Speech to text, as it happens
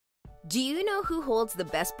Do you know who holds the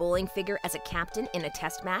best bowling figure as a captain in a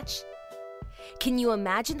test match? Can you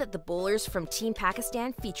imagine that the bowlers from Team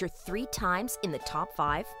Pakistan feature 3 times in the top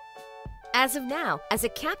 5? As of now, as a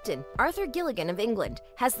captain, Arthur Gilligan of England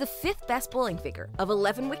has the 5th best bowling figure of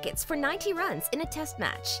 11 wickets for 90 runs in a test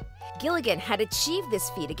match. Gilligan had achieved this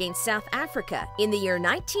feat against South Africa in the year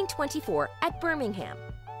 1924 at Birmingham.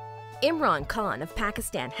 Imran Khan of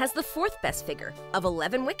Pakistan has the 4th best figure of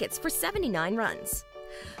 11 wickets for 79 runs.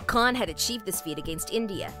 Khan had achieved this feat against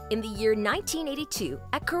India in the year 1982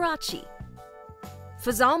 at Karachi.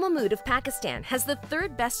 Fazal Mahmood of Pakistan has the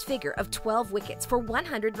 3rd best figure of 12 wickets for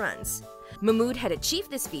 100 runs. Mahmood had achieved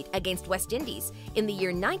this feat against West Indies in the year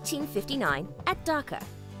 1959 at Dhaka.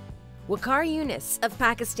 Waqar Younis of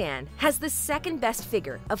Pakistan has the 2nd best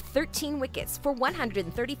figure of 13 wickets for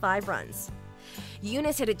 135 runs.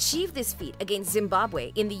 Younis had achieved this feat against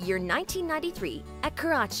Zimbabwe in the year 1993 at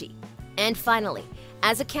Karachi. And finally,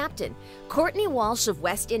 as a captain, Courtney Walsh of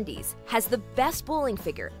West Indies has the best bowling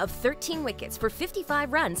figure of 13 wickets for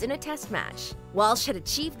 55 runs in a test match. Walsh had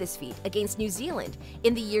achieved this feat against New Zealand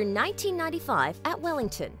in the year 1995 at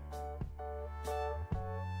Wellington.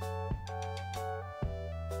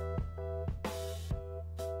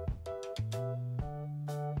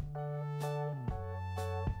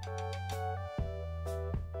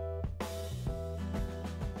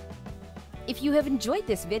 If you have enjoyed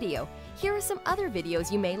this video, here are some other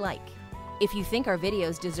videos you may like. If you think our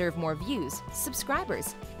videos deserve more views,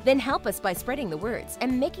 subscribers, then help us by spreading the words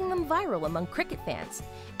and making them viral among cricket fans.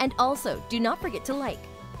 And also, do not forget to like,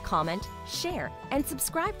 comment, share, and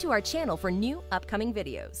subscribe to our channel for new upcoming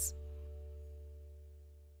videos.